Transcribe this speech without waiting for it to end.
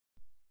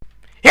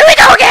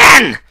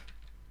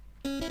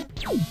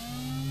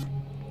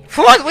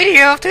fourth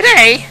video of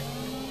today.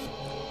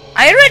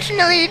 I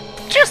originally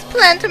just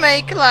planned to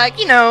make, like,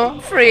 you know,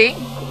 3.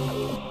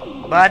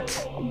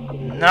 But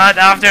not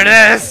after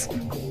this.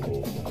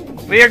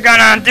 We're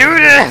gonna do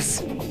this.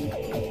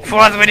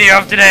 Fourth video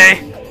of today.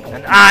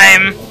 And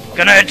I'm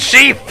gonna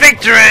achieve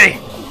victory.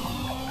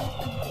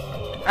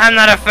 I'm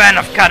not a fan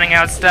of cutting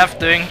out stuff,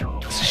 doing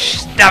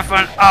stuff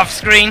on off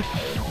screen.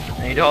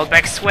 I need to hold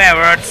back swear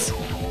words.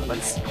 But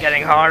it's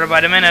getting harder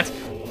by the minute.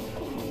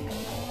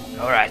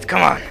 Alright,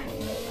 come on.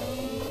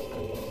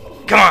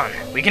 Come on,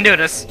 we can do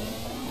this.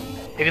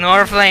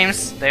 Ignore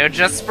flames, they are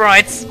just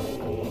sprites.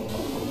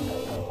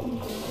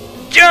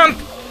 Jump!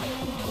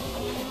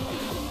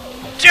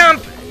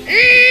 Jump!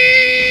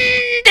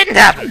 Didn't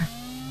happen.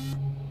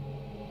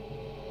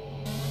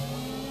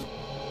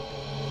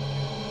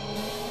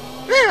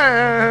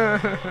 Ah!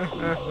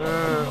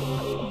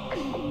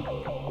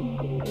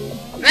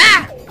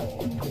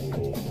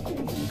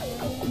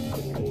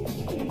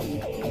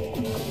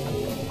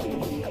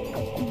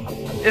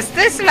 Is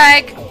this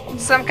like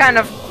some kind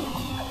of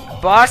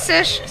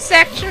boss-ish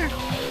section?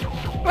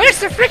 Where's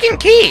the freaking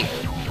key?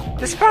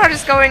 This part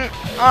is going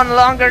on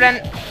longer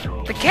than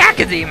the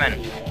Caca Demon.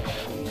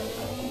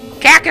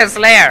 Caca's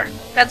lair,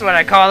 that's what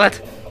I call it.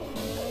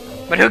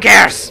 But who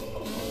cares?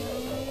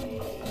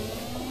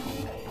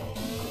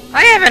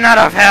 I have enough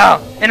of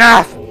hell.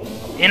 Enough!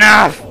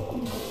 Enough!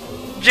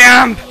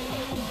 Jump!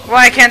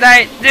 Why can't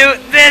I do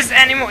this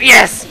anymore?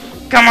 Yes!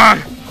 Come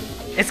on!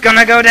 It's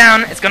gonna go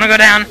down, it's gonna go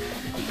down.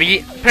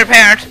 Be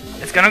prepared.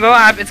 It's gonna go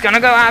up, it's gonna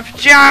go up.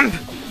 Jump!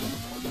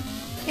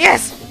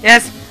 Yes,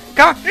 yes.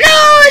 Go.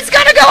 No, it's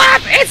gonna go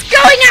up! It's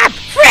going up!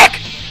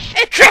 Frick!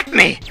 It tricked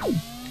me!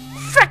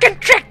 Frickin'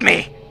 tricked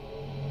me!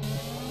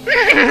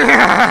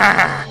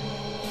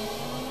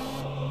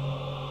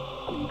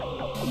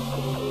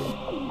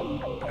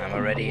 I'm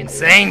already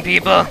insane,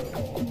 people.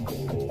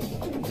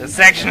 This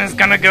section is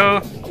gonna go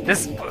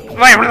this.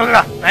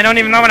 I don't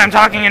even know what I'm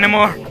talking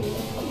anymore.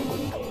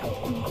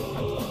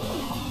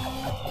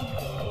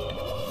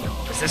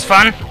 Is this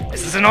fun?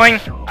 Is this annoying?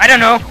 I don't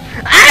know.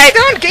 I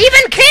don't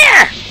even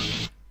care!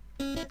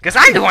 Because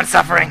I'm the one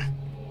suffering.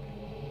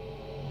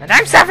 And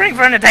I'm suffering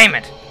for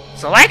entertainment.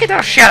 So like it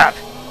or shut up.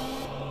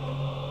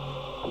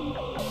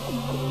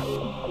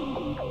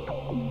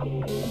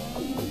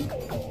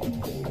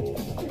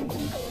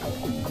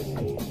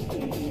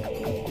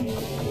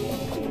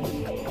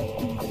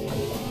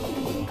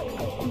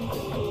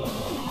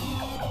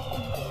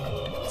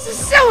 This is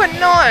so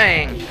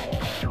annoying.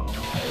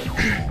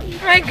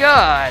 My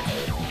god.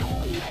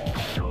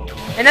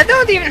 And I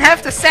don't even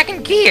have the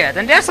second key yet,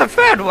 and there's a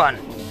third one.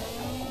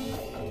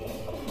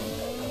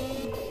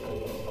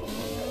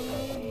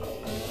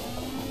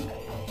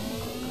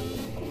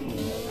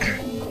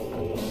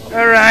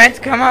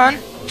 Alright, come on.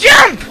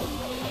 Jump!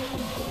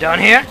 Down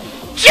here.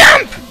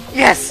 Jump!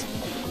 Yes!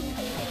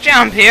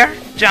 Jump here.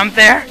 Jump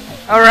there.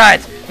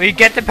 Alright, we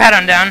get the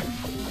pattern down.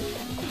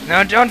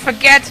 No, don't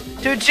forget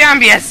to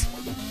jump, yes!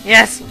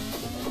 Yes!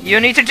 You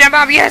need to jump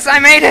up, yes, I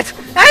made it!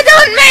 I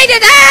don't made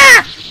it!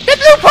 Ah! The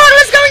blue portal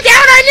is going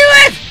down, I knew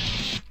it!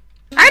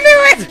 I knew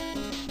it!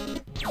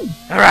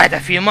 Alright, I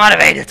feel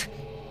motivated.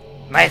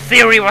 My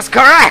theory was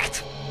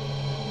correct!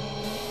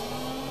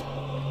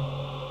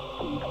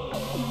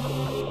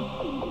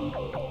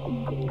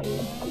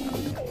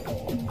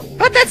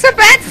 But that's a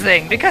bad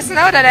thing, because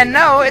now that I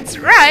know it's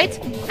right,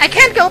 I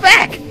can't go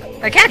back.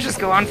 I can't just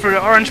go on through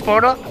the orange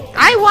portal.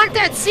 I want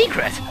that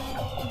secret.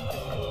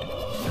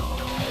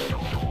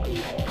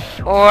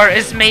 Or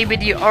is maybe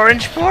the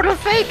orange portal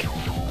fake?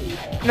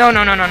 No.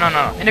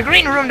 In the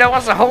green room there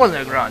was a hole in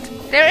the ground.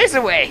 There is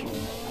a way.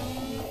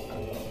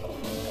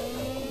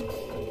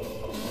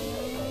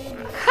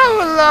 How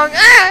long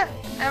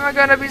am I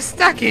gonna be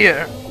stuck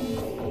here?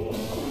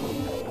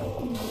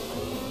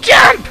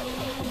 Jump!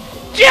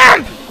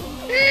 Jump!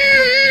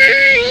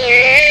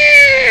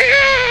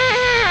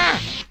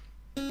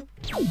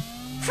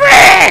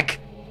 Frick!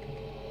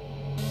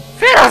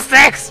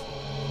 Fiddlesticks!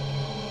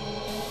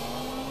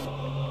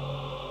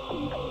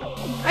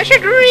 I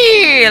should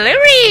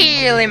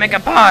really make a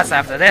pause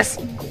after this.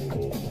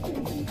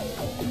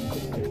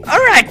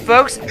 Alright,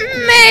 folks,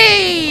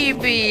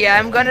 maybe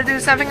I'm gonna do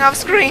something off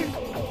screen.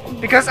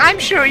 Because I'm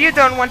sure you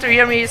don't want to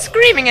hear me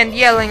screaming and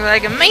yelling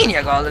like a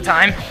maniac all the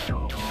time.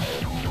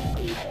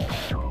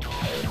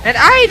 And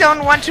I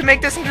don't want to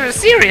make this into a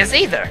series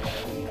either.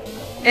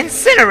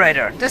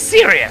 Incinerator, the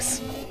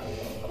series.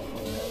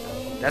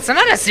 That's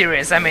another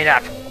series I made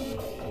up.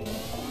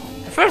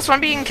 The first one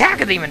being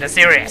Caca Demon, the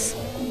series.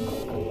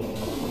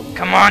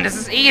 Come on, this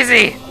is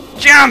easy!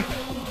 Jump!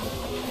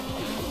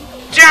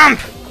 Jump!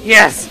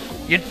 Yes!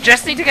 You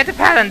just need to get the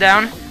pattern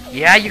down.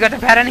 Yeah, you got the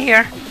pattern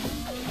here.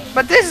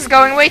 But this is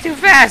going way too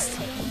fast!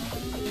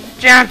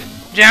 Jump!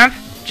 Jump!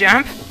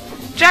 Jump!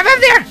 Jump up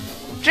there!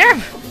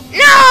 Jump!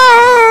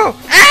 No!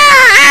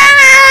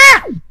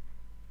 Ah!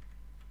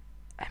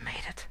 I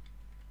made it.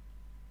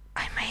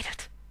 I made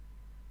it.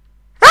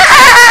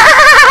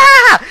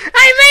 Ah!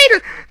 I made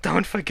it!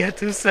 Don't forget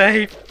to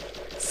save.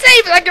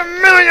 Save like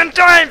 1,000,000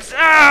 times!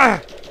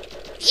 Ah!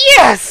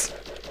 Yes!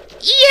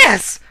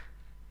 Yes!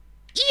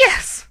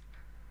 Yes!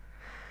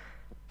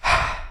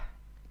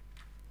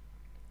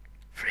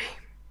 3,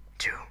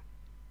 2,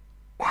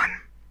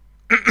 1.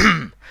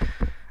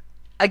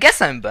 I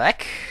guess I'm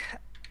back.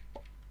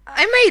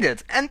 I made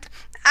it, and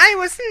I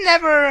was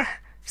never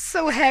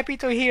so happy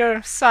to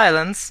hear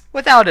silence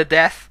without a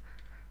death.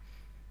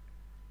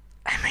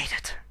 I made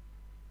it.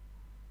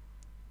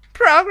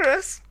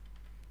 Progress.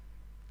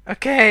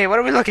 Okay, what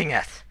are we looking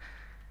at?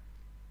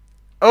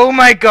 Oh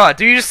my god,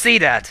 do you see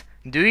that?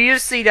 Do you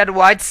see that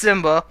white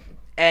symbol?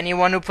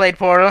 Anyone who played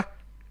Portal?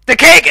 The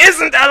cake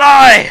isn't a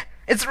lie!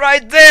 It's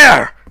right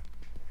there!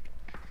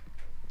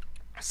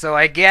 So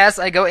I guess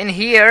I go in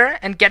here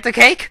and get the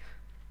cake?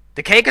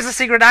 The cake is a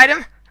secret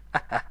item?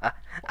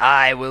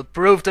 I will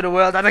prove to the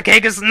world that the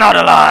cake is not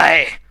a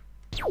lie!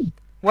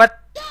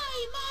 What? Die,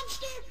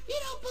 monster! You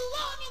don't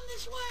belong in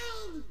this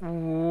world!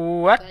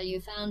 What? Well,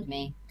 you found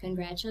me.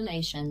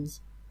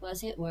 Congratulations.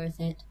 Was it worth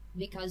it?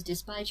 Because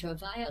despite your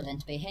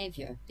violent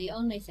behavior, the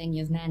only thing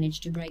you've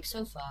managed to break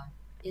so far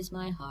is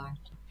my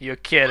heart. You're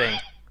kidding.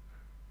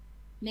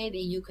 Maybe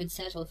you could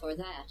settle for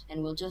that,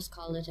 and we'll just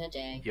call it a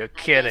day. You're I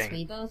kidding. guess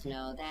we both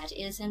know that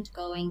isn't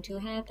going to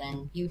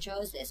happen. You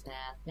chose this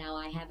path. Now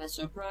I have a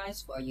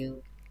surprise for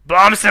you.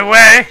 Bombs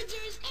away! Words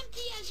are as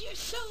empty as your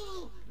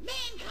soul!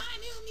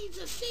 Mankind who needs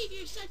a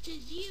savior such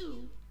as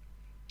you!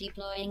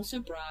 Deploying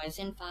surprise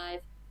in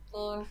 5,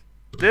 4...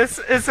 This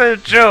is a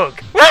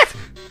joke. What?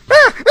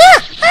 What?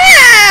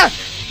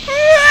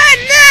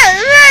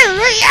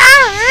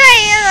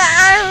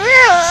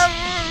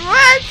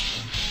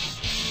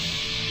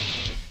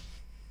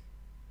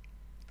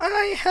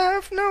 I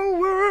have no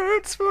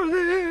words for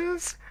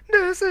this.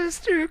 This is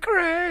too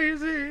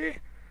crazy.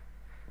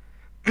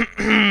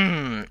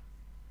 I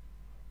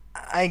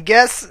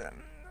guess...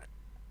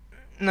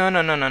 No.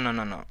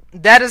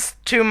 That is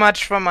too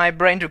much for my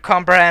brain to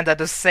comprehend at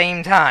the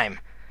same time.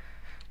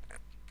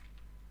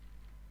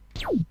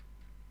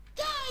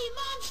 Die,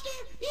 monster!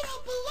 You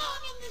don't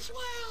belong in this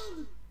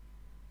world!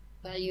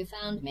 Well, you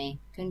found me.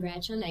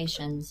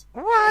 Congratulations.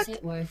 What? Was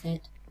it worth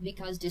it?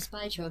 Because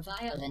despite your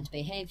violent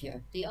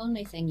behavior, the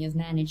only thing you've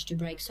managed to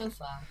break so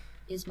far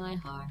is my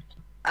heart.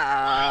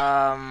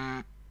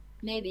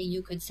 Maybe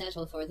you could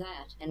settle for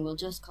that, and we'll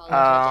just call it a day.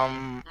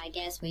 I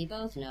guess we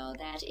both know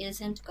that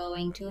isn't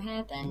going to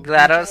happen.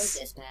 GLaDOS. You chose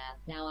this path.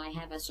 Now I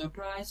have a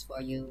surprise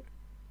for you.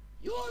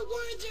 Your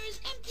words are as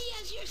empty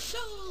as your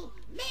soul!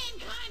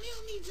 Mankind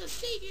who needs a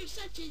savior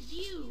such as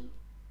you!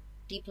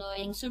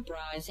 Deploying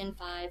surprise in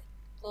 5,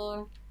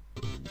 4...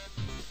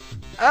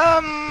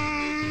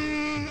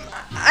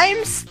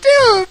 I'm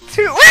still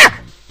too... Ah!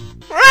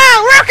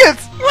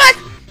 Rockets! What?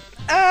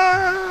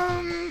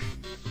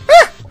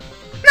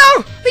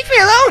 No! Leave me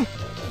alone!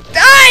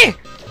 Die!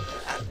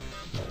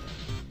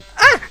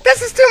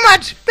 This is too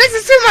much! This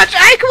is too much!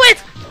 I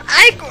quit!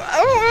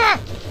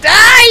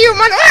 Die, you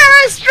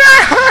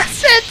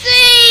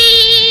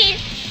monstrosity!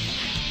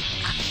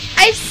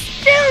 I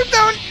still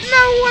don't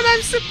know what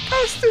I'm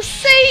supposed to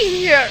say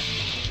here.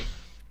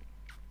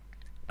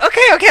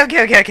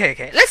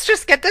 Okay. Let's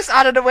just get this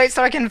out of the way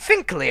so I can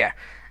think clear.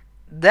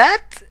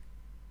 That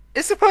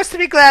is supposed to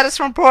be GLaDOS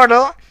from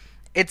Portal.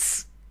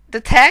 It's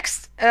the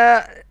text,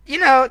 you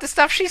know, the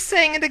stuff she's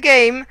saying in the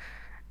game,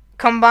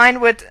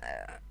 combined with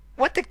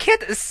what the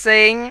kid is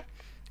saying,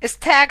 is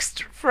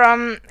text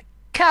from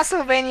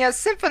Castlevania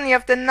Symphony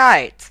of the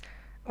Night,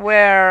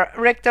 where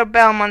Richter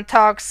Belmont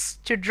talks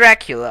to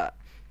Dracula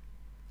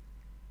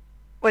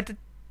with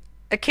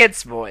a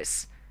kid's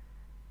voice.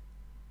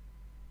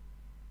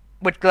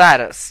 With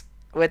GLaDOS.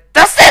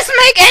 Does this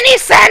make any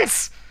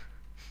sense?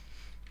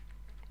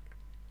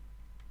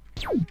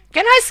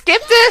 Can I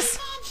skip this?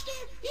 Monster!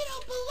 You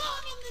don't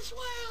belong in this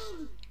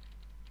world!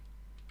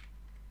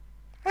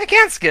 I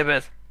can't skip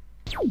it.